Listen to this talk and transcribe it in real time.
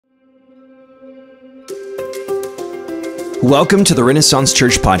Welcome to the Renaissance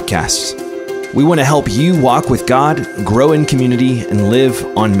Church Podcast. We want to help you walk with God, grow in community, and live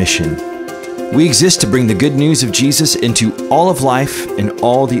on mission. We exist to bring the good news of Jesus into all of life and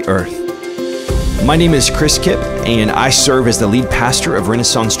all the earth. My name is Chris Kipp, and I serve as the lead pastor of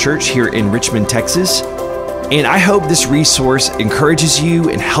Renaissance Church here in Richmond, Texas. And I hope this resource encourages you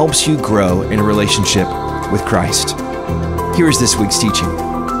and helps you grow in a relationship with Christ. Here is this week's teaching.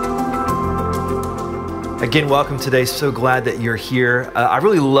 Again, welcome today. So glad that you're here. I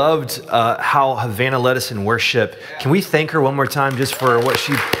really loved how Havana led us in worship. Can we thank her one more time just for what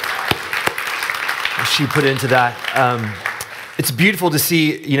she put into that? It's beautiful to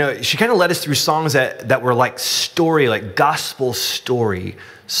see, she kind of led us through songs that were like story, like gospel story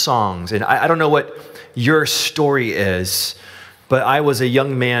songs. And I don't know what your story is, but I was a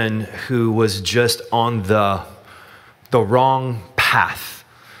young man who was just on the wrong path.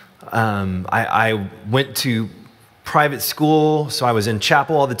 I went to private school, so I was in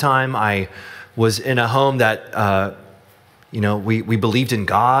chapel all the time. I was in a home that, we believed in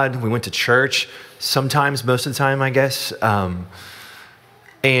God. We went to church sometimes, most of the time, I guess.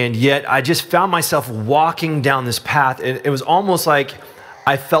 And yet I just found myself walking down this path. And it was almost like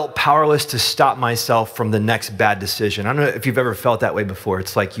I felt powerless to stop myself from the next bad decision. I don't know if you've ever felt that way before.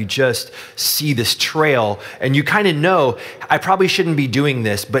 It's like you just see this trail and you kind of know, I probably shouldn't be doing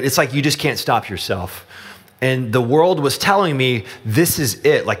this, but it's like you just can't stop yourself. And the world was telling me, this is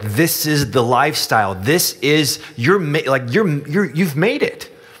it. Like, this is the lifestyle. This is, you've made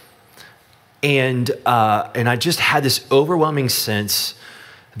it. And I just had this overwhelming sense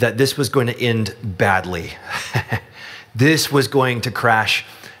that this was going to end badly. This was going to crash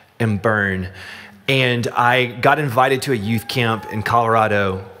and burn. And I got invited to a youth camp in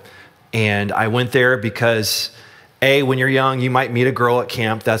Colorado. And I went there because A, when you're young, you might meet a girl at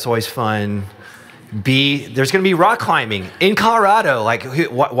camp. That's always fun. B, there's going to be rock climbing in Colorado. Like,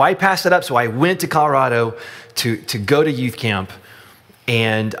 why pass it up? So I went to Colorado to go to youth camp.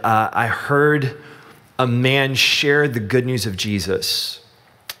 And I heard a man share the good news of Jesus.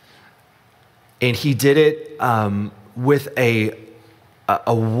 And he did it with a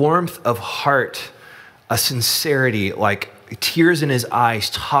warmth of heart, a sincerity, like tears in his eyes,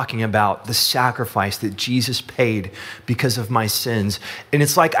 talking about the sacrifice that Jesus paid because of my sins. And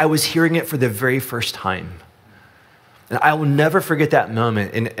it's like I was hearing it for the very first time. And I will never forget that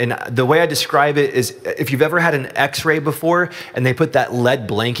moment. And the way I describe it is, if you've ever had an x-ray before and they put that lead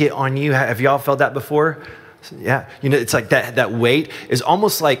blanket on you, have y'all felt that before? Yeah, it's like that weight is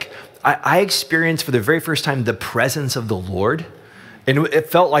almost like I experienced for the very first time the presence of the Lord. And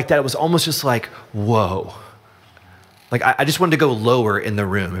it felt like that. It was almost just like, whoa. Like I just wanted to go lower in the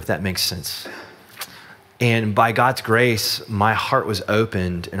room, if that makes sense. And by God's grace, my heart was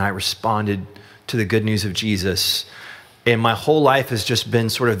opened and I responded to the good news of Jesus. And my whole life has just been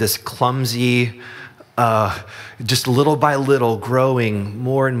sort of this clumsy, just little by little growing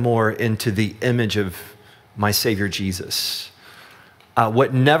more and more into the image of my Savior Jesus.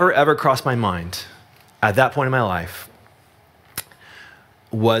 What never ever crossed my mind at that point in my life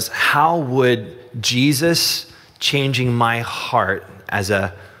was how would Jesus changing my heart as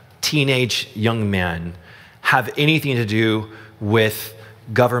a teenage young man have anything to do with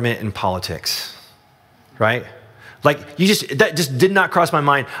government and politics, right? Like that just did not cross my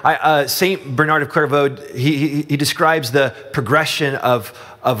mind. Saint Bernard of Clairvaux, he describes the progression of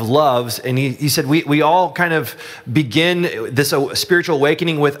loves, and he said we all kind of begin this spiritual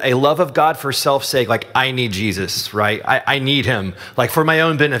awakening with a love of God for self's sake. Like, I need Jesus, right? I need him, like for my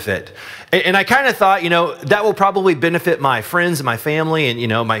own benefit. And I kind of thought, that will probably benefit my friends and my family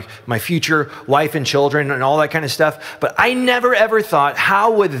and, my future wife and children and all that kind of stuff. But I never ever thought,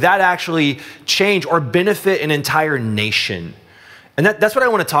 how would that actually change or benefit an entire nation? And that's what I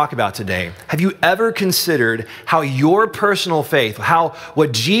want to talk about today. Have you ever considered how your personal faith,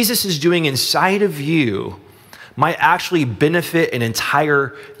 what Jesus is doing inside of you might actually benefit an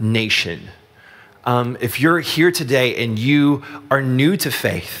entire nation? If you're here today and you are new to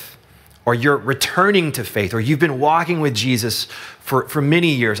faith, or you're returning to faith, or you've been walking with Jesus for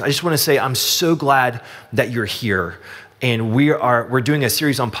many years, I just want to say I'm so glad that you're here. And we're doing a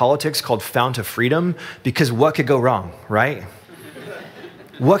series on politics called Fount of Freedom, because what could go wrong, right?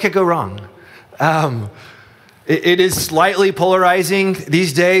 What could go wrong? It is slightly polarizing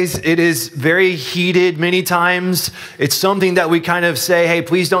these days. It is very heated many times. It's something that we kind of say, hey,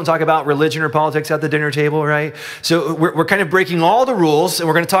 please don't talk about religion or politics at the dinner table, right? So we're kind of breaking all the rules, and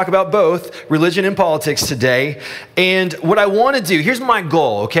we're going to talk about both religion and politics today. And what I want to do, here's my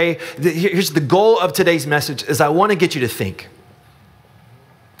goal, okay? Here's the goal of today's message, is I want to get you to think.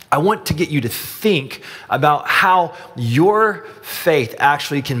 I want to get you to think about how your faith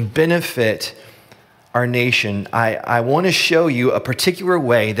actually can benefit our nation. I want to show you a particular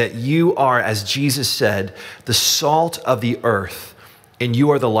way that you are, as Jesus said, the salt of the earth, and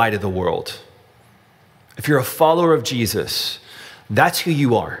you are the light of the world. If you're a follower of Jesus, that's who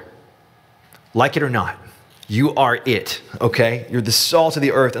you are. Like it or not, you are it, okay? You're the salt of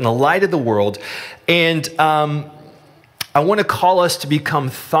the earth and the light of the world. And I want to call us to become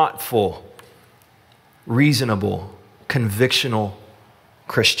thoughtful, reasonable, convictional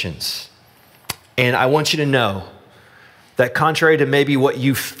Christians. And I want you to know that contrary to maybe what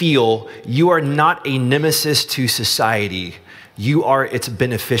you feel, you are not a nemesis to society. You are its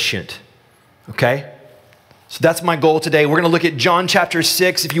beneficent, okay? So that's my goal today. We're going to look at John chapter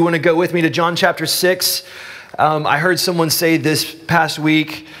 6. If you want to go with me to John chapter 6. I heard someone say this past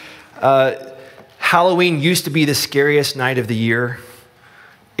week, Halloween used to be the scariest night of the year.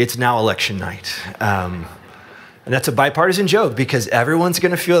 It's now election night. And that's a bipartisan joke because everyone's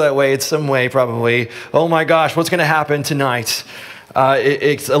going to feel that way in some way probably. Oh my gosh, what's going to happen tonight?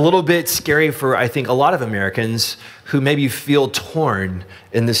 It's a little bit scary for, I think, a lot of Americans who maybe feel torn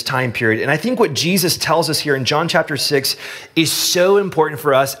in this time period. And I think what Jesus tells us here in John chapter 6 is so important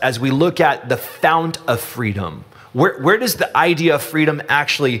for us as we look at the fount of freedom. Where does the idea of freedom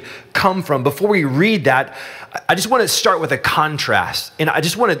actually come from? Before we read that, I just want to start with a contrast. And I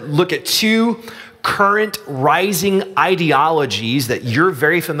just want to look at two current rising ideologies that you're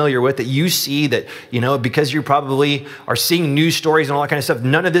very familiar with, that you see that, because you probably are seeing news stories and all that kind of stuff,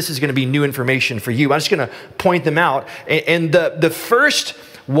 none of this is going to be new information for you. I'm just going to point them out. And the first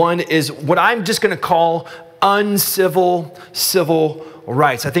one is what I'm just going to call uncivil civil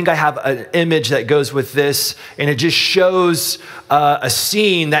rights. I think I have an image that goes with this, and it just shows a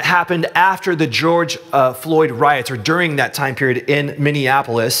scene that happened after the George Floyd riots, or during that time period in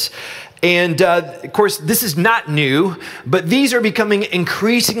Minneapolis. And of course, this is not new, but these are becoming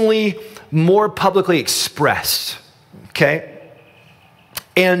increasingly more publicly expressed, okay?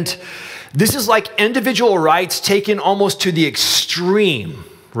 And this is like individual rights taken almost to the extreme,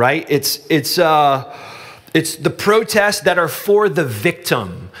 right? It's the protests that are for the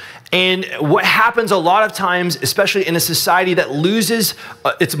victim. And what happens a lot of times, especially in a society that loses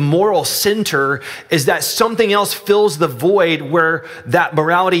its moral center, is that something else fills the void where that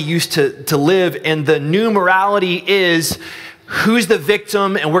morality used to live. And the new morality is, who's the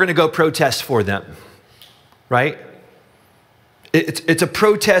victim, and we're going to go protest for them, right? It's a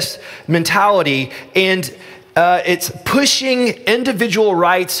protest mentality, and it's pushing individual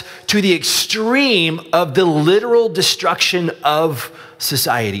rights to the extreme of the literal destruction of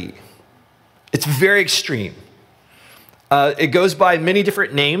society. It's very extreme. It goes by many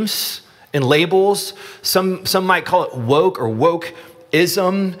different names and labels. Some might call it woke or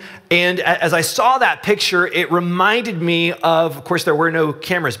wokeism. And as I saw that picture, it reminded me of course, there were no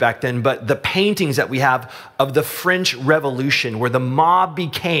cameras back then, but the paintings that we have of the French Revolution, where the mob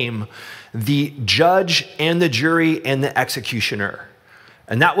became the judge and the jury and the executioner.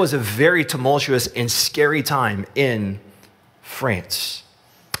 And that was a very tumultuous and scary time in France.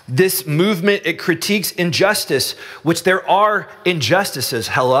 This movement, it critiques injustice, which there are injustices,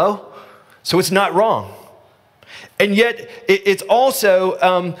 hello? So it's not wrong. And yet it's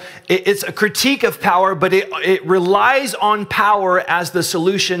also, it's a critique of power, but it relies on power as the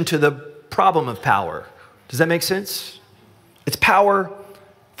solution to the problem of power. Does that make sense? It's power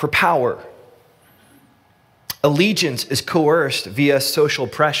for power. Allegiance is coerced via social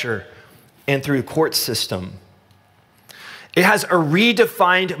pressure and through the court system. It has a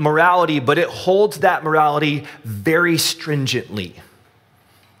redefined morality, but it holds that morality very stringently.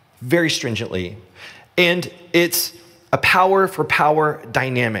 Very stringently. And it's a power for power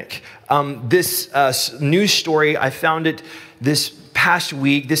dynamic. This news story, I found it this past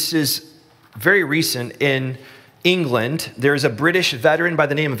week. This is very recent in England. There's a British veteran by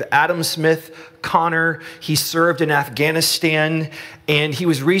the name of Adam Smith Connor. He served in Afghanistan, and he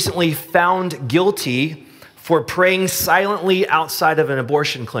was recently found guilty for praying silently outside of an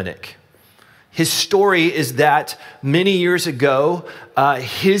abortion clinic. His story is that many years ago,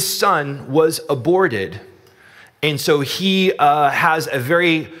 his son was aborted. And so he has a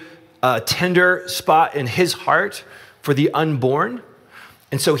very tender spot in his heart for the unborn.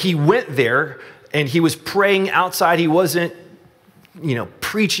 And so he went there and he was praying outside. He wasn't,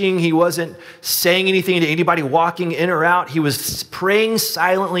 preaching. He wasn't saying anything to anybody walking in or out. He was praying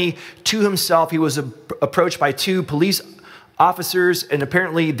silently to himself. He was approached by two police officers, and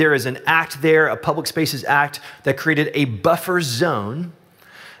apparently there is an act there, a Public Spaces Act, that created a buffer zone.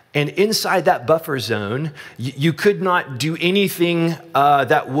 And inside that buffer zone, you could not do anything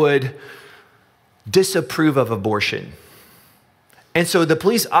that would disapprove of abortion. And so the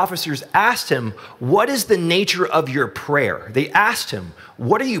police officers asked him, what is the nature of your prayer? They asked him,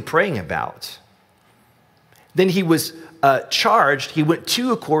 what are you praying about? Then he was charged. He went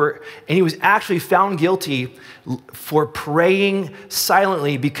to a court, and he was actually found guilty for praying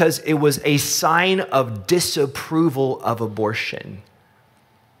silently because it was a sign of disapproval of abortion.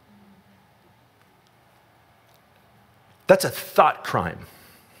 That's a thought crime.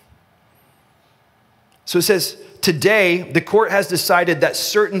 So it says, today, the court has decided that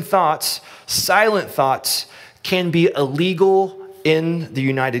certain thoughts, silent thoughts, can be illegal in the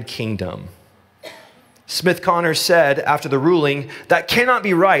United Kingdom. Smith Connor said after the ruling, that cannot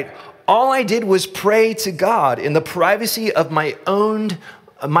be right. All I did was pray to God in the privacy of my own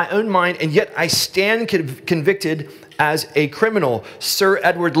mind, and yet I stand convicted as a criminal. Sir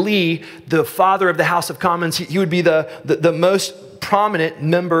Edward Lee, the father of the House of Commons, he would be the most prominent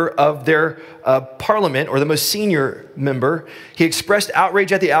member of their parliament, or the most senior member. He expressed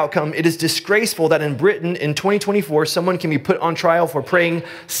outrage at the outcome. It is disgraceful that in Britain in 2024, someone can be put on trial for praying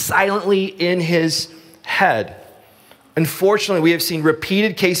silently in his head. Unfortunately, we have seen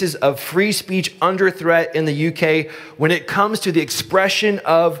repeated cases of free speech under threat in the UK when it comes to the expression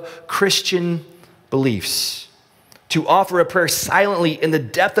of Christian beliefs. To offer a prayer silently in the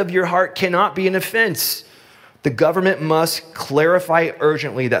depth of your heart cannot be an offense. The government must clarify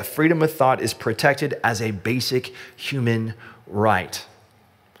urgently that freedom of thought is protected as a basic human right.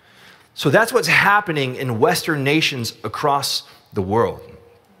 So that's what's happening in Western nations across the world.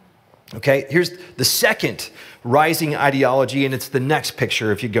 Okay, here's the second rising ideology, and it's the next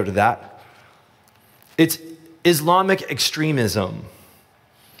picture if you go to that. It's Islamic extremism.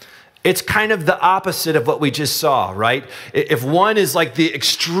 It's kind of the opposite of what we just saw, right? If one is like the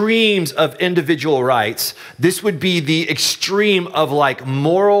extremes of individual rights, this would be the extreme of like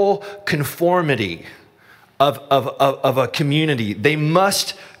moral conformity of a community. They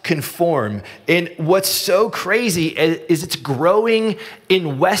must conform. And what's so crazy is it's growing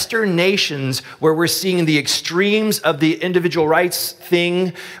in Western nations where we're seeing the extremes of the individual rights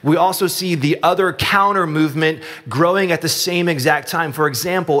thing. We also see the other counter movement growing at the same exact time. For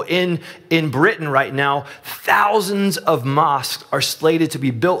example, in Britain right now, thousands of mosques are slated to be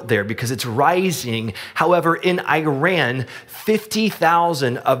built there because it's rising. However, in Iran,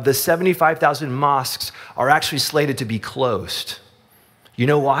 50,000 of the 75,000 mosques are actually slated to be closed. You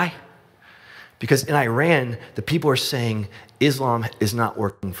know why? Because in Iran, the people are saying Islam is not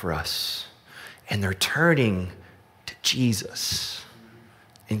working for us. And they're turning to Jesus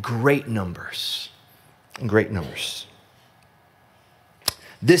in great numbers. In great numbers.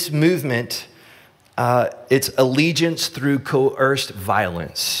 This movement, it's allegiance through coerced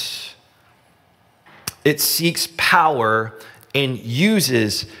violence. It seeks power and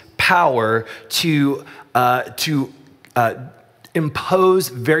uses power to impose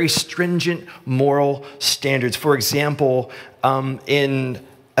very stringent moral standards. For example, in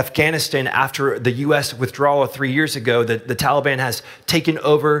Afghanistan, after the U.S. withdrawal 3 years ago, the Taliban has taken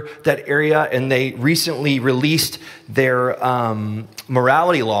over that area, and they recently released their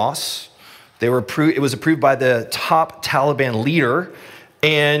morality laws. It was approved by the top Taliban leader,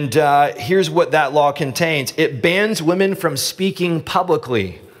 and here's what that law contains. It bans women from speaking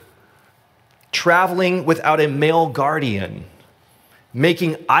publicly, traveling without a male guardian,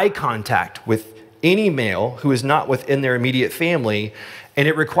 making eye contact with any male who is not within their immediate family, and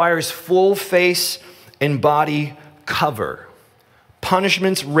it requires full face and body cover.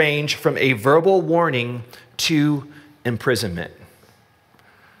 Punishments range from a verbal warning to imprisonment.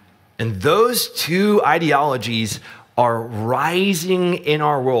 And those two ideologies are rising in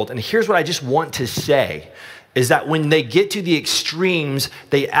our world. And here's what I just want to say, is that when they get to the extremes,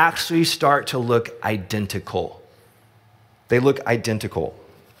 they actually start to look identical. They look identical.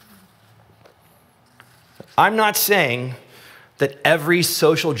 I'm not saying that every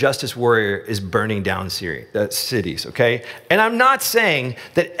social justice warrior is burning down cities, okay? And I'm not saying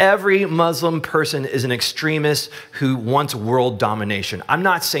that every Muslim person is an extremist who wants world domination. I'm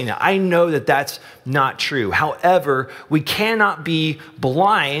not saying that. I know that that's not true. However, we cannot be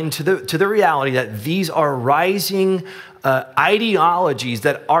blind to the reality that these are rising ideologies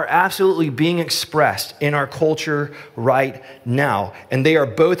that are absolutely being expressed in our culture right now. And they are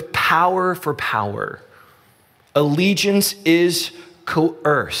both power for power. Allegiance is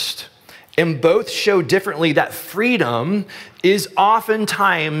coerced. And both show differently that freedom is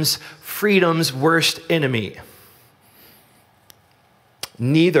oftentimes freedom's worst enemy.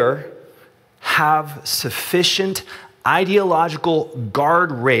 Neither have sufficient ideological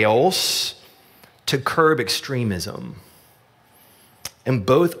guardrails to curb extremism. And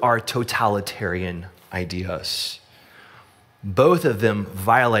both are totalitarian ideas. Both of them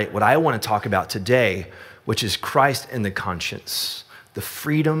violate what I want to talk about today, which is Christ and the conscience, the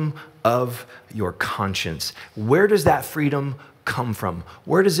freedom of your conscience. Where does that freedom come from?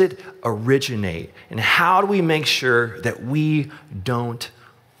 Where does it originate? And how do we make sure that we don't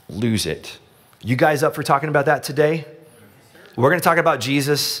lose it? You guys up for talking about that today? We're going to talk about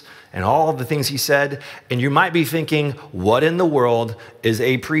Jesus and all of the things he said. And you might be thinking, what in the world is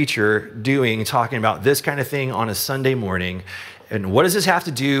a preacher doing talking about this kind of thing on a Sunday morning? And what does this have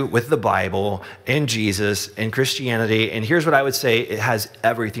to do with the Bible and Jesus and Christianity? And here's what I would say. It has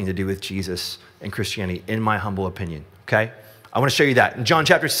everything to do with Jesus and Christianity, in my humble opinion, okay? I want to show you that. In John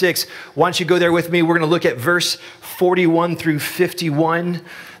chapter 6, why don't you go there with me? We're going to look at verse 41 through 51.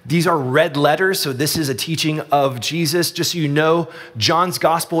 These are red letters, so this is a teaching of Jesus. Just so you know, John's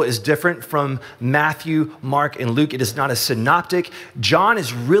gospel is different from Matthew, Mark, and Luke. It is not a synoptic. John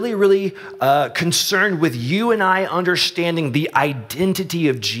is really concerned with you and I understanding the identity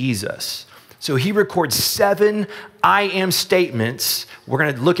of Jesus. So he records 7 I am statements. We're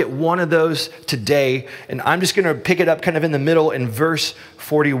going to look at one of those today, and I'm just going to pick it up kind of in the middle in verse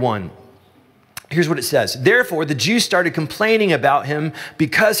 41. Here's what it says. Therefore, the Jews started complaining about him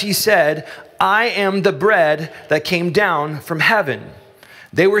because he said, I am the bread that came down from heaven.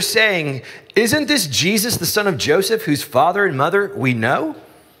 They were saying, isn't this Jesus, the son of Joseph, whose father and mother we know?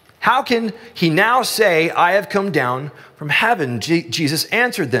 How can he now say, I have come down from heaven? Jesus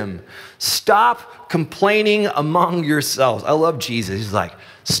answered them, stop complaining among yourselves. I love Jesus. He's like,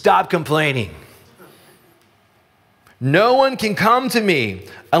 stop complaining. No one can come to me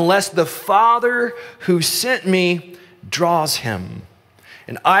unless the Father who sent me draws him.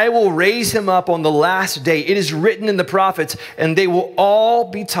 And I will raise him up on the last day. It is written in the prophets, and they will all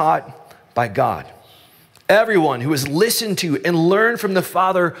be taught by God. Everyone who has listened to and learned from the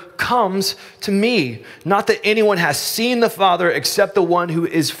Father comes to me. Not that anyone has seen the Father except the one who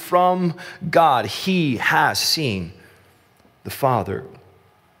is from God. He has seen the Father.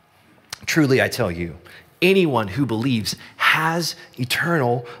 Truly, I tell you, anyone who believes has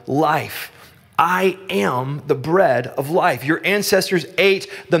eternal life. I am the bread of life. Your ancestors ate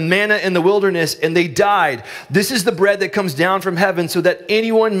the manna in the wilderness and they died. This is the bread that comes down from heaven so that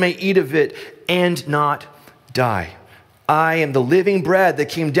anyone may eat of it and not die. I am the living bread that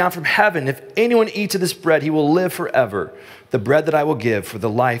came down from heaven. If anyone eats of this bread, he will live forever. The bread that I will give for the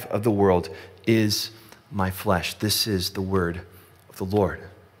life of the world is my flesh. This is the word of the Lord.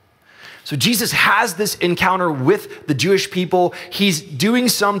 So Jesus has this encounter with the Jewish people. He's doing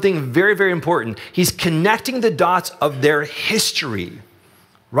something very important. He's connecting the dots of their history,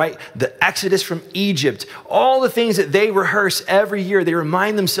 right? The Exodus from Egypt, all the things that they rehearse every year. They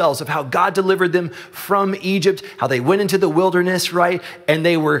remind themselves of how God delivered them from Egypt, how they went into the wilderness, right? And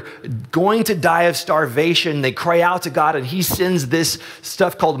they were going to die of starvation. They cry out to God, and he sends this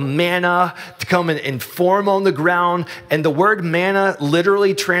stuff called manna to come and form on the ground. And the word manna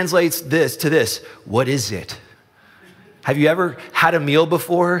literally translates this. What is it? Have you ever had a meal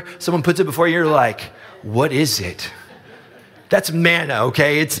before? Someone puts it before you, you're like, what is it? That's manna,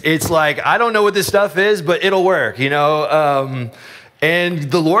 okay? It's like, I don't know what this stuff is, but it'll work, you know?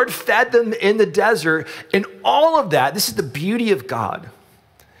 And the Lord fed them in the desert, and all of that, this is the beauty of God.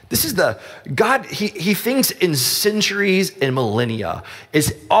 This is God, he thinks in centuries and millennia.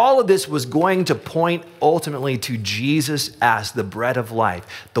 Is all of this was going to point ultimately to Jesus as the bread of life,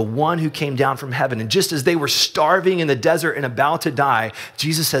 the one who came down from heaven. And just as they were starving in the desert and about to die,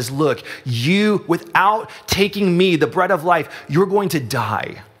 Jesus says, look, you, without taking me, the bread of life, you're going to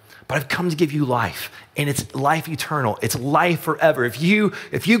die. But I've come to give you life, and it's life eternal. It's life forever. If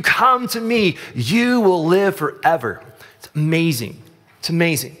you come to me, you will live forever. It's amazing. It's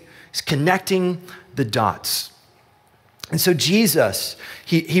amazing. He's connecting the dots. And so Jesus,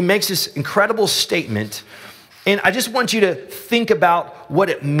 he makes this incredible statement, and I just want you to think about what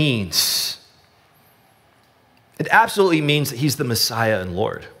it means. It absolutely means that he's the Messiah and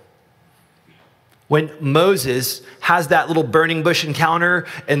Lord. When Moses has that little burning bush encounter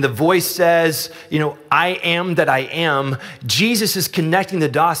and the voice says, you know, I am that I am, Jesus is connecting the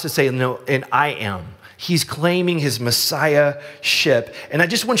dots to say, no, and I am. He's claiming his messiahship. And I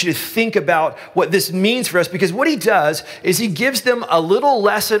just want you to think about what this means for us, because what he does is he gives them a little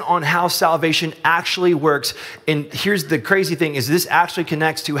lesson on how salvation actually works. And here's the crazy thing, is this actually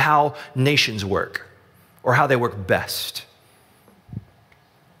connects to how nations work, or how they work best.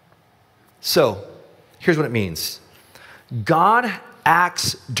 So here's what it means. God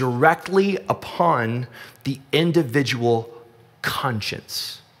acts directly upon the individual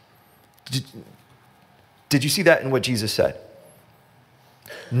conscience. Did you see that in what Jesus said?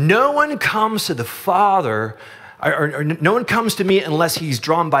 No one comes to the Father, or no one comes to me unless he's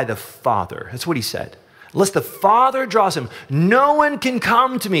drawn by the Father. That's what he said. Unless the Father draws him, no one can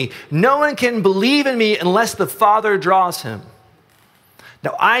come to me. No one can believe in me unless the Father draws him.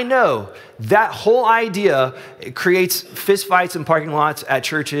 Now, I know that whole idea creates fistfights in parking lots at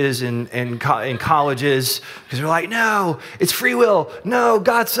churches and colleges, because they're like, no, it's free will. No,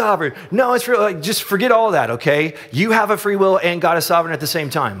 God's sovereign. No, it's free will. Like, just forget all that, okay? You have a free will and God is sovereign at the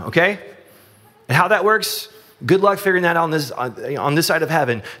same time, okay? And how that works, good luck figuring that out on this side of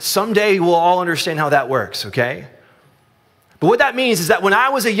heaven. Someday we'll all understand how that works, okay? But what that means is that when I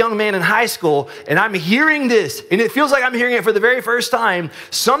was a young man in high school and I'm hearing this, and it feels like I'm hearing it for the very first time,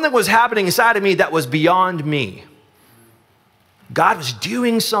 something was happening inside of me that was beyond me. God was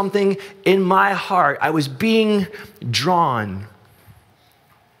doing something in my heart. I was being drawn.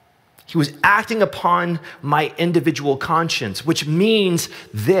 He was acting upon my individual conscience, which means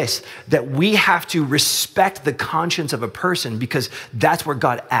this, that we have to respect the conscience of a person because that's where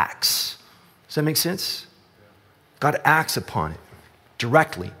God acts. Does that make sense? God acts upon it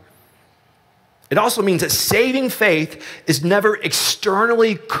directly. It also means that saving faith is never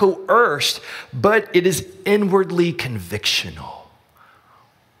externally coerced, but it is inwardly convictional.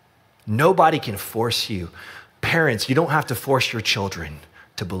 Nobody can force you. Parents, you don't have to force your children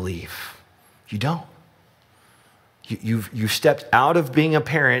to believe. You don't. You've stepped out of being a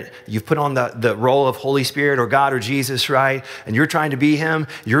parent. You've put on the role of Holy Spirit or God or Jesus, right? And you're trying to be him.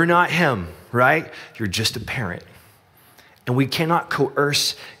 You're not him, right? You're just a parent. And we cannot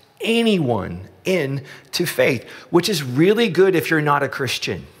coerce anyone into faith, which is really good if you're not a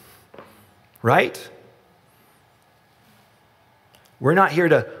Christian, right? We're not here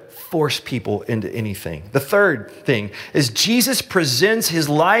to force people into anything. The third thing is Jesus presents his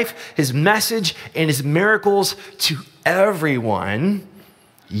life, his message, and his miracles to everyone.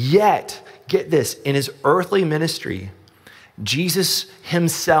 Yet, get this, in his earthly ministry, Jesus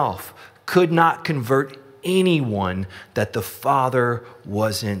himself could not convert anyone that the Father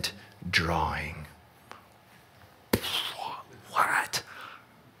wasn't drawing. What?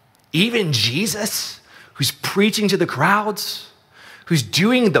 Even Jesus, who's preaching to the crowds, who's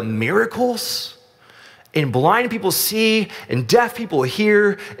doing the miracles, and blind people see, and deaf people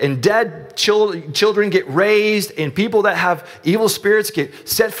hear, and dead children get raised, and people that have evil spirits get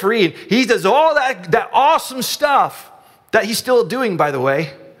set free. And he does all that awesome stuff that he's still doing, by the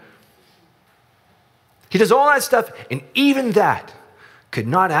way. He does all that stuff, and even that could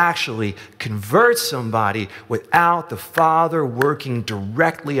not actually convert somebody without the Father working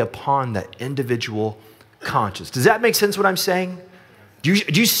directly upon that individual conscience. Does that make sense what I'm saying? Do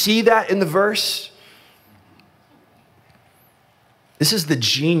you see that in the verse? This is the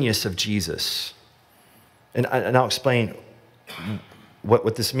genius of Jesus. And I'll explain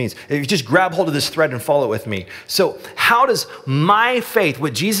what this means. If you just grab hold of this thread and follow it with me. So how does my faith,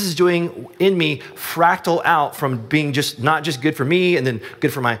 what Jesus is doing in me, fractal out from being not just good for me and then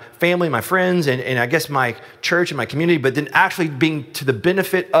good for my family, my friends, and I guess my church and my community, but then actually being to the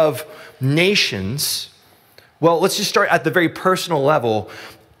benefit of nations? Well, let's just start at the very personal level.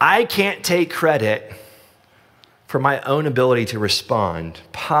 I can't take credit for my own ability to respond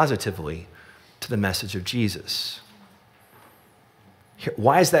positively to the message of Jesus.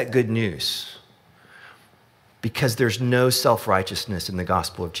 Why is that good news? Because there's no self-righteousness in the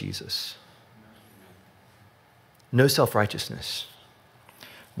gospel of Jesus. No self-righteousness,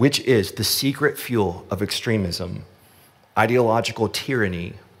 which is the secret fuel of extremism, ideological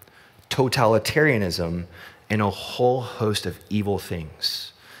tyranny, totalitarianism, and a whole host of evil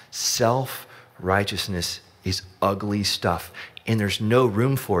things. Self-righteousness is ugly stuff, and there's no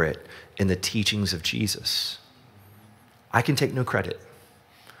room for it in the teachings of Jesus. I can take no credit.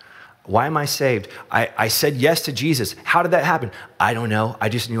 Why am I saved? I said yes to Jesus. How did that happen? I don't know. I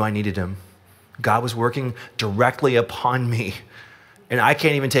just knew I needed him. God was working directly upon me, and I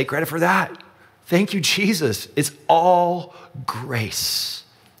can't even take credit for that. Thank you, Jesus. It's all grace.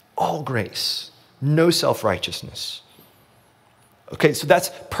 All grace. No self-righteousness. Okay, so that's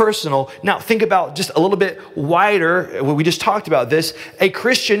personal. Now think about just a little bit wider. We just talked about this. A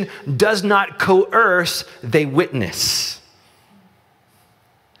Christian does not coerce, they witness.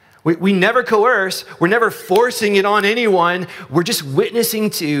 We never coerce. We're never forcing it on anyone. We're just witnessing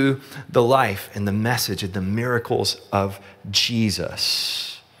to the life and the message and the miracles of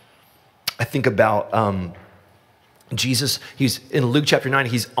Jesus. I think about Jesus, he's in Luke chapter 9,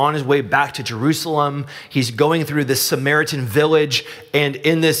 he's on his way back to Jerusalem. He's going through this Samaritan village. And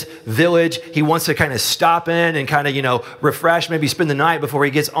in this village, he wants to kind of stop in and kind of, refresh, maybe spend the night before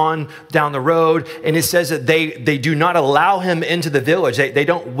he gets on down the road. And it says that they do not allow him into the village. They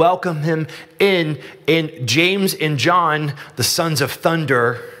don't welcome him in. And James and John, the sons of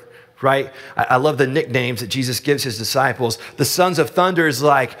thunder, right? I love the nicknames that Jesus gives his disciples. The sons of thunder is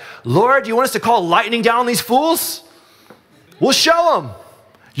like, Lord, you want us to call lightning down on these fools? We'll show them.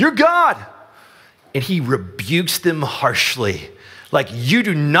 You're God. And he rebukes them harshly. Like, you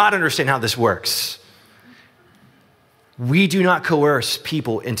do not understand how this works. We do not coerce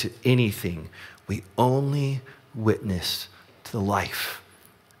people into anything. We only witness to the life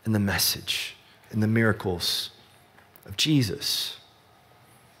and the message and the miracles of Jesus.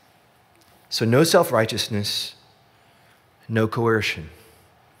 So no self-righteousness, no coercion.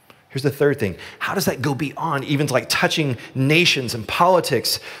 Here's the third thing. How does that go beyond even like touching nations and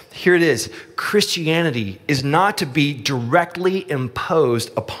politics? Here it is. Christianity is not to be directly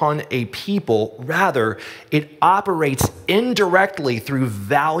imposed upon a people. Rather, it operates indirectly through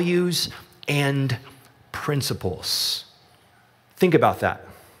values and principles. Think about that.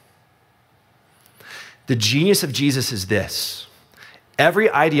 The genius of Jesus is this.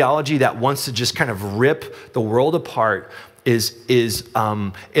 Every ideology that wants to just kind of rip the world apart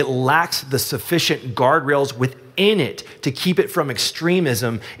it lacks the sufficient guardrails within it to keep it from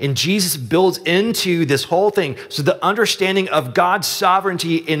extremism. And Jesus builds into this whole thing. So the understanding of God's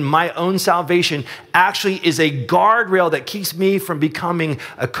sovereignty in my own salvation actually is a guardrail that keeps me from becoming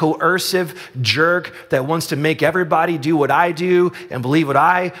a coercive jerk that wants to make everybody do what I do and believe what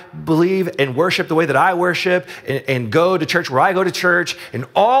I believe and worship the way that I worship and go to church where I go to church and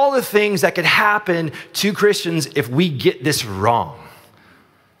all the things that could happen to Christians if we get this wrong.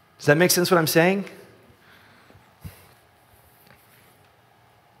 Does that make sense what I'm saying?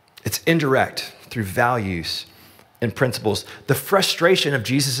 It's indirect through values and principles. The frustration of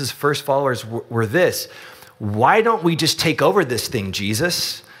Jesus' first followers were this. Why don't we just take over this thing,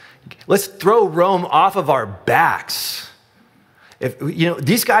 Jesus? Let's throw Rome off of our backs.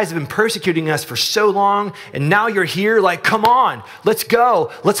 These guys have been persecuting us for so long, and now you're here, like, come on, let's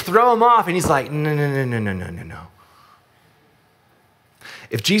go. Let's throw them off. And he's like, no.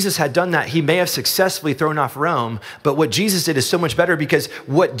 If Jesus had done that, he may have successfully thrown off Rome, but what Jesus did is so much better because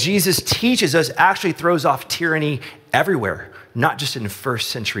what Jesus teaches us actually throws off tyranny everywhere, not just in first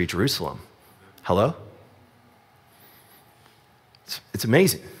century Jerusalem. Hello? It's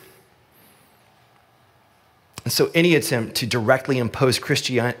amazing. And so any attempt to directly impose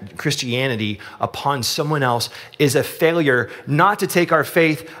Christianity upon someone else is a failure not to take our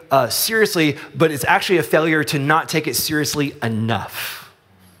faith seriously, but it's actually a failure to not take it seriously enough.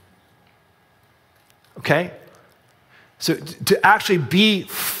 Okay? So to actually be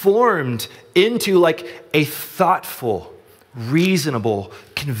formed into like a thoughtful, reasonable,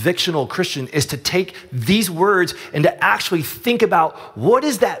 convictional Christian is to take these words and to actually think about what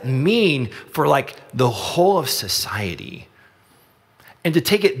does that mean for like the whole of society? And to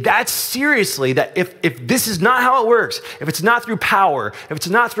take it that seriously that if this is not how it works, if it's not through power, if it's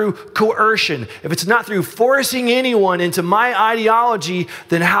not through coercion, if it's not through forcing anyone into my ideology,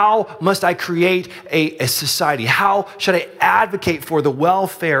 then how must I create a society? How should I advocate for the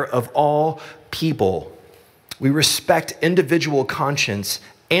welfare of all people? We respect individual conscience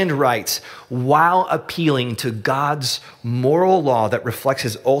and rights while appealing to God's moral law that reflects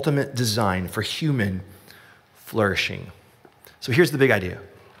his ultimate design for human flourishing. So here's the big idea.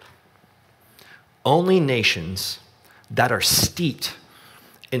 Only nations that are steeped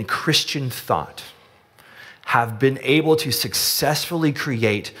in Christian thought have been able to successfully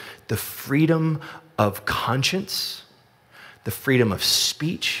create the freedom of conscience, the freedom of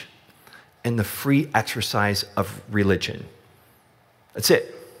speech, and the free exercise of religion. That's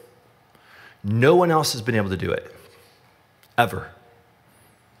it. No one else has been able to do it, ever.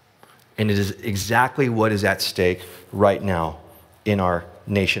 And it is exactly what is at stake right now in our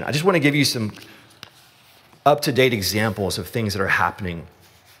nation. I just want to give you some up-to-date examples of things that are happening.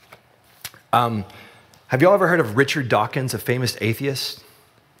 Have you all ever heard of Richard Dawkins, a famous atheist?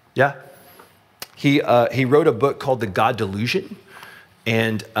 Yeah? He wrote a book called The God Delusion,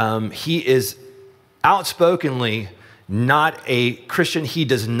 and he is outspokenly not a Christian. He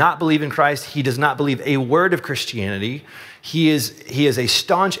does not believe in Christ. He does not believe a word of Christianity. He is a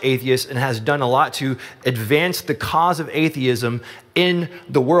staunch atheist and has done a lot to advance the cause of atheism in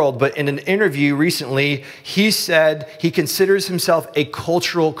the world. But in an interview recently, he said he considers himself a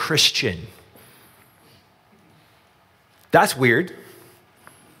cultural Christian. That's weird.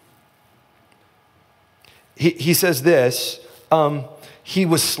 he says this, he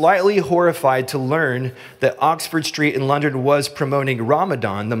was slightly horrified to learn that Oxford Street in London was promoting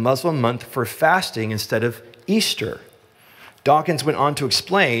Ramadan, the Muslim month for fasting, instead of Easter. Dawkins went on to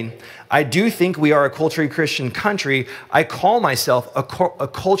explain, I do think we are a culturally Christian country. I call myself a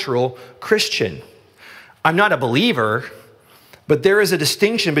cultural Christian. I'm not a believer, but there is a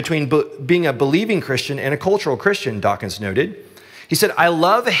distinction between being a believing Christian and a cultural Christian, Dawkins noted. He said, I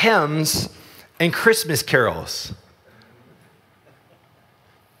love hymns and Christmas carols.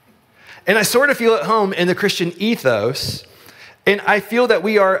 And I sort of feel at home in the Christian ethos, and I feel that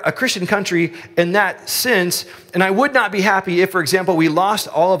we are a Christian country in that sense, and I would not be happy if, for example, we lost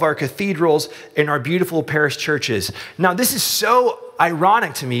all of our cathedrals and our beautiful parish churches. Now, this is so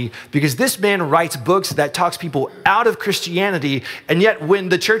ironic to me because this man writes books that talks people out of Christianity, and yet when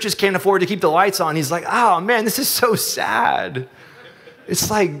the churches can't afford to keep the lights on, he's like, oh man, this is so sad. It's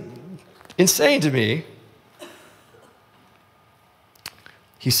like insane to me.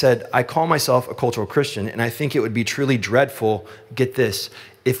 He said, I call myself a cultural Christian, and I think it would be truly dreadful, get this,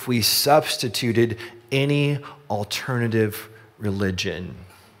 if we substituted any alternative religion.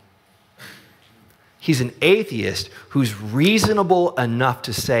 He's an atheist who's reasonable enough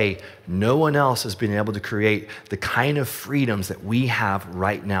to say no one else has been able to create the kind of freedoms that we have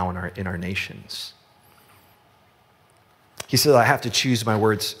right now in our nations. He said, I have to choose my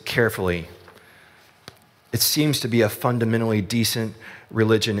words carefully. It seems to be a fundamentally decent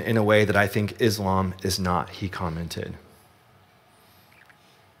religion in a way that I think Islam is not, he commented.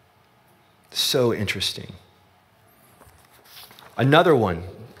 So interesting. Another one.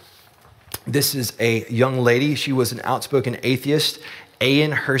 This is a young lady. She was an outspoken atheist,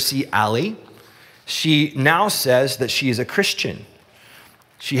 Ayan Hirsi Ali. She now says that she is a Christian.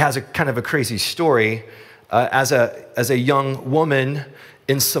 She has a kind of a crazy story. As a young woman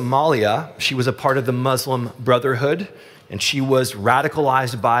in Somalia, she was a part of the Muslim Brotherhood, and she was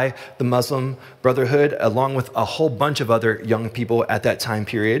radicalized by the Muslim Brotherhood, along with a whole bunch of other young people at that time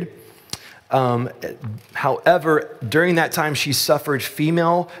period. However, during that time, she suffered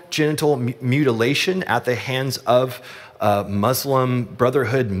female genital mutilation at the hands of Muslim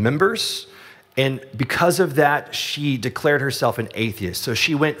Brotherhood members. And because of that, she declared herself an atheist. So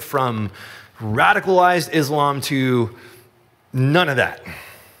she went from radicalized Islam to none of that.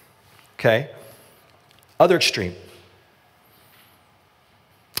 Okay? Other extreme.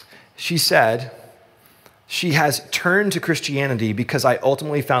 She said, she has turned to Christianity because I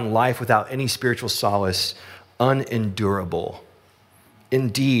ultimately found life without any spiritual solace unendurable.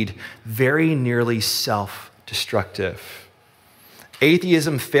 Indeed, very nearly self-destructive.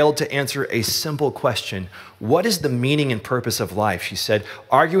 Atheism failed to answer a simple question. What is the meaning and purpose of life? She said,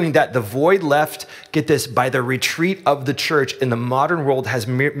 arguing that the void left, get this, by the retreat of the church in the modern world has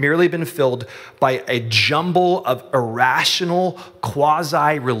merely been filled by a jumble of irrational,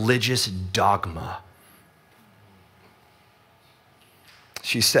 quasi-religious dogma.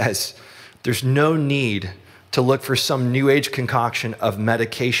 She says, there's no need to look for some new age concoction of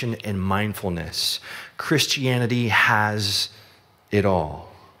medication and mindfulness. Christianity has it all.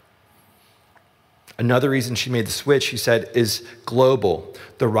 Another reason she made the switch, she said, is global.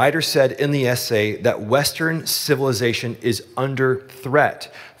 The writer said in the essay that Western civilization is under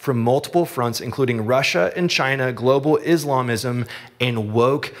threat from multiple fronts, including Russia and China, global Islamism, and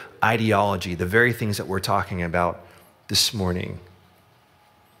woke ideology, the very things that we're talking about this morning.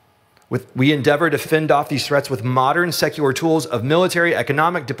 We endeavor to fend off these threats with modern secular tools of military,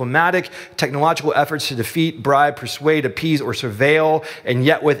 economic, diplomatic, technological efforts to defeat, bribe, persuade, appease, or surveil. And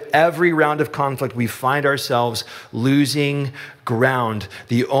yet with every round of conflict, we find ourselves losing ground.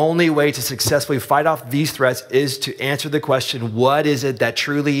 The only way to successfully fight off these threats is to answer the question, what is it that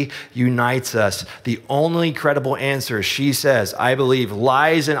truly unites us? The only credible answer, she says, I believe,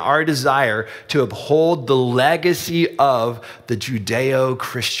 lies in our desire to uphold the legacy of the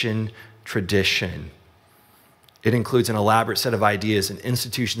Judeo-Christian tradition. It includes an elaborate set of ideas and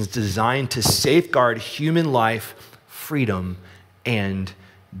institutions designed to safeguard human life, freedom, and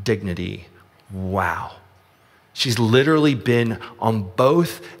dignity. Wow. She's literally been on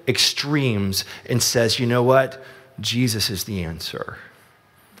both extremes and says, you know what? Jesus is the answer.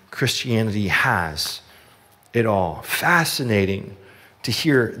 Christianity has it all. Fascinating to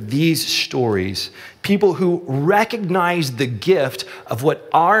hear these stories. People who recognize the gift of what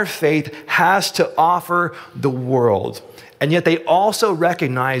our faith has to offer the world. And yet they also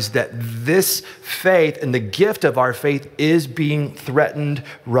recognize that this faith and the gift of our faith is being threatened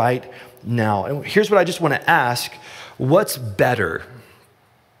right now. And here's what I just want to ask. What's better?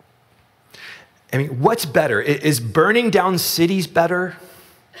 I mean, what's better? Is burning down cities better?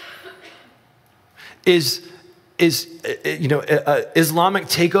 Is Islamic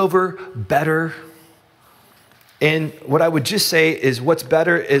takeover better? And what I would just say is what's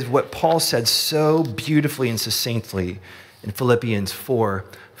better is what Paul said so beautifully and succinctly in Philippians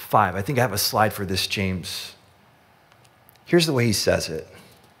 4:5. I think I have a slide for this, James. Here's the way he says it.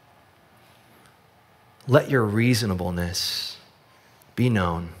 Let your reasonableness be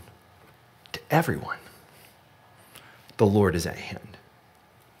known to everyone. The Lord is at hand.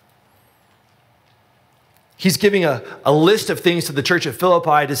 He's giving a list of things to the church at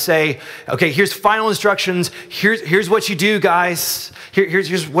Philippi to say, okay, here's final instructions. Here's what you do, guys.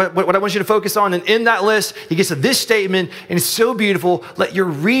 Here's what I want you to focus on. And in that list, he gets to this statement, and it's so beautiful. Let your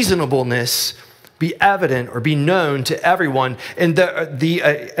reasonableness be evident or be known to everyone. And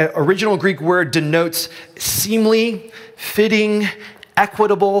the original Greek word denotes seemly, fitting,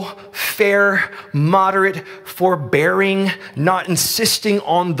 equitable, fair, moderate, forbearing, not insisting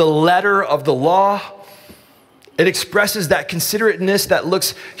on the letter of the law. It expresses that considerateness that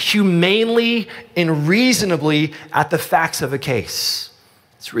looks humanely and reasonably at the facts of a case.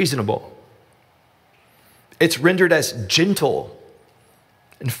 It's reasonable. It's rendered as gentle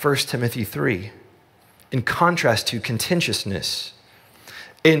in 1 Timothy 3, in contrast to contentiousness.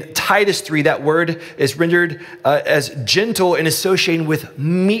 In Titus 3, that word is rendered as gentle and associated with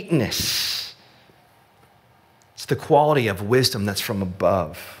meekness. It's the quality of wisdom that's from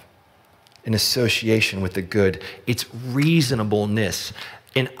above, in association with the good. It's reasonableness.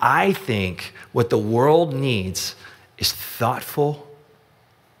 And I think what the world needs is thoughtful,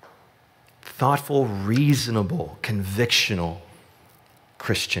 reasonable, convictional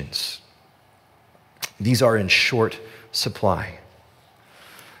Christians. These are in short supply.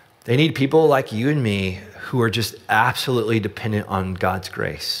 They need people like you and me who are just absolutely dependent on God's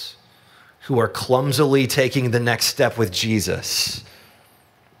grace, who are clumsily taking the next step with Jesus,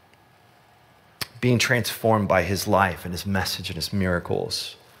 being transformed by his life and his message and his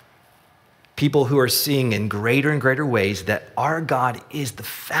miracles. People who are seeing in greater and greater ways that our God is the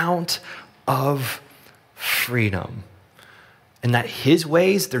fount of freedom, and that his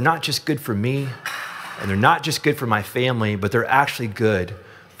ways, they're not just good for me, and they're not just good for my family, but they're actually good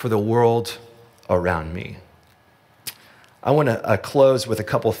for the world around me. I want to close with a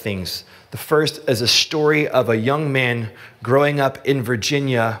couple things. The first is a story of a young man growing up in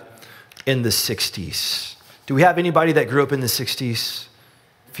Virginia in the 60s. Do we have anybody that grew up in the 60s?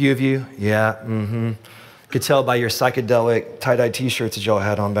 A few of you? Yeah, Could tell by your psychedelic tie-dye t-shirts that y'all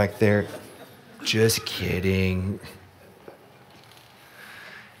had on back there. Just kidding.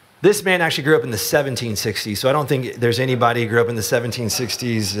 This man actually grew up in the 1760s, so I don't think there's anybody who grew up in the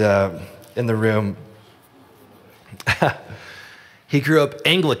 1760s in the room. He grew up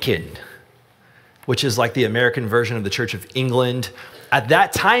Anglican, which is like the American version of the Church of England. At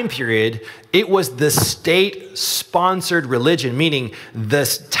that time period, it was the state-sponsored religion, meaning the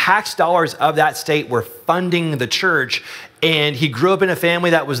tax dollars of that state were funding the church. And he grew up in a family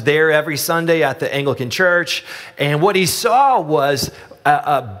that was there every Sunday at the Anglican church. And what he saw was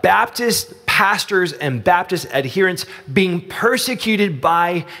Baptist pastors and Baptist adherents being persecuted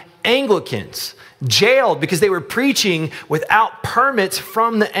by Anglicans, jailed because they were preaching without permits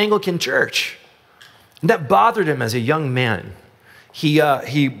from the Anglican church. And that bothered him as a young man.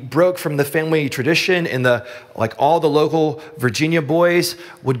 He broke from the family tradition, and all the local Virginia boys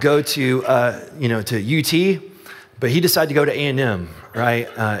would go to UT, but he decided to go to A&M, right?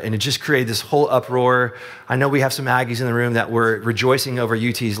 And it just created this whole uproar. I know we have some Aggies in the room that were rejoicing over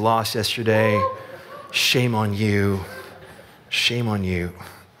UT's loss yesterday. Shame on you. Shame on you.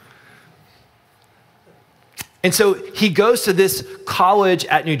 And so he goes to this college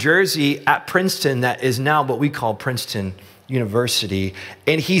at New Jersey, at Princeton, that is now what we call Princeton University,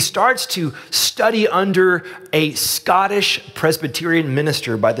 and he starts to study under a Scottish Presbyterian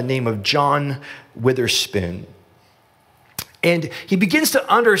minister by the name of John Witherspoon. And he begins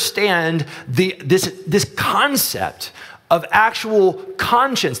to understand this concept of actual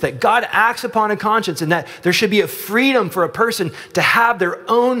conscience, that God acts upon a conscience, and that there should be a freedom for a person to have their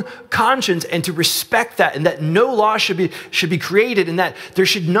own conscience and to respect that, and that no law should be created, and that there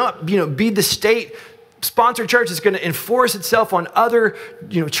should not be the state-sponsored church that's going to enforce itself on other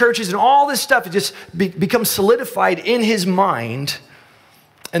churches, and all this stuff. It just becomes solidified in his mind.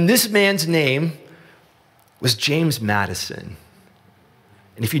 And this man's name was James Madison.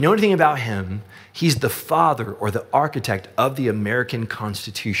 And if you know anything about him, he's the father or the architect of the American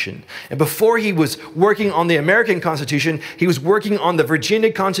Constitution. And before he was working on the American Constitution, he was working on the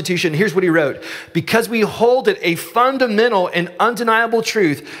Virginia Constitution. Here's what he wrote: because we hold it a fundamental and undeniable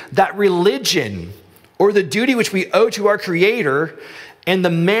truth that religion, or the duty which we owe to our Creator, and the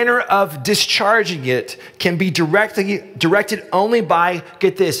manner of discharging it can be directed only by,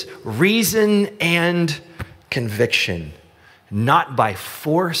 get this, reason and conviction, not by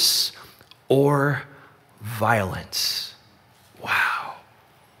force or violence. Wow.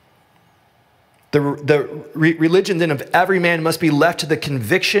 The religion then of every man must be left to the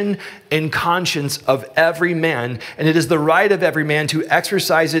conviction and conscience of every man, and it is the right of every man to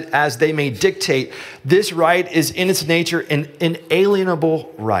exercise it as they may dictate. This right is in its nature an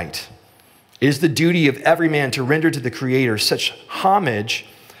inalienable right. It is the duty of every man to render to the Creator such homage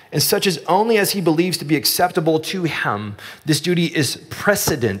and such as only as he believes to be acceptable to him. This duty is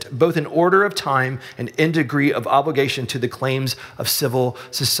precedent, both in order of time and in degree of obligation to the claims of civil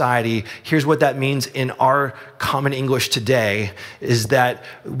society. Here's what that means in our common English today, is that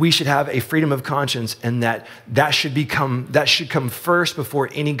we should have a freedom of conscience, and that should come first before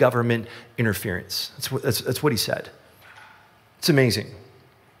any government interference. That's what he said. It's amazing.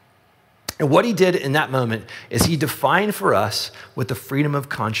 And what he did in that moment is he defined for us what the freedom of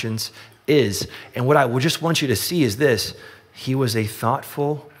conscience is. And what I would just want you to see is this: he was a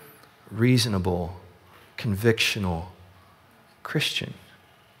thoughtful, reasonable, convictional Christian.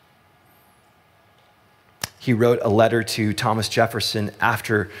 He wrote a letter to Thomas Jefferson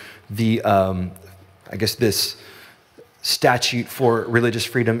after this statute for religious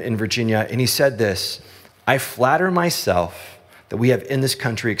freedom in Virginia. And he said this: "I flatter myself that we have in this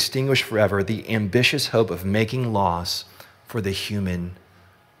country extinguished forever the ambitious hope of making laws for the human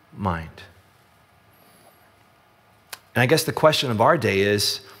mind." And I guess the question of our day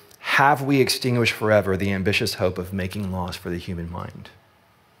is, have we extinguished forever the ambitious hope of making laws for the human mind?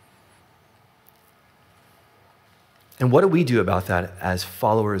 And what do we do about that as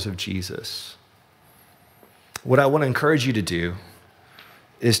followers of Jesus? What I want to encourage you to do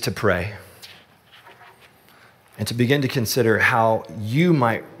is to pray and to begin to consider how you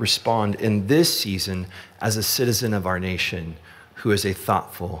might respond in this season as a citizen of our nation who is a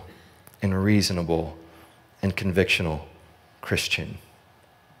thoughtful and reasonable and convictional Christian.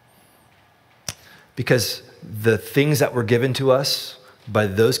 Because the things that were given to us by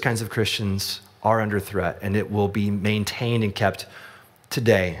those kinds of Christians are under threat, and it will be maintained and kept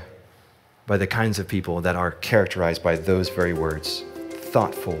today by the kinds of people that are characterized by those very words: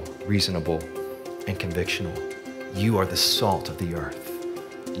 thoughtful, reasonable, and convictional. You are the salt of the earth.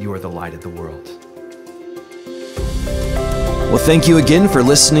 You are the light of the world. Well, thank you again for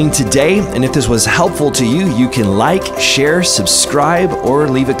listening today. And if this was helpful to you, you can like, share, subscribe, or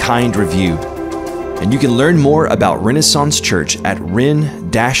leave a kind review. And you can learn more about Renaissance Church at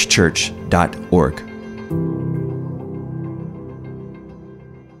ren-church.org.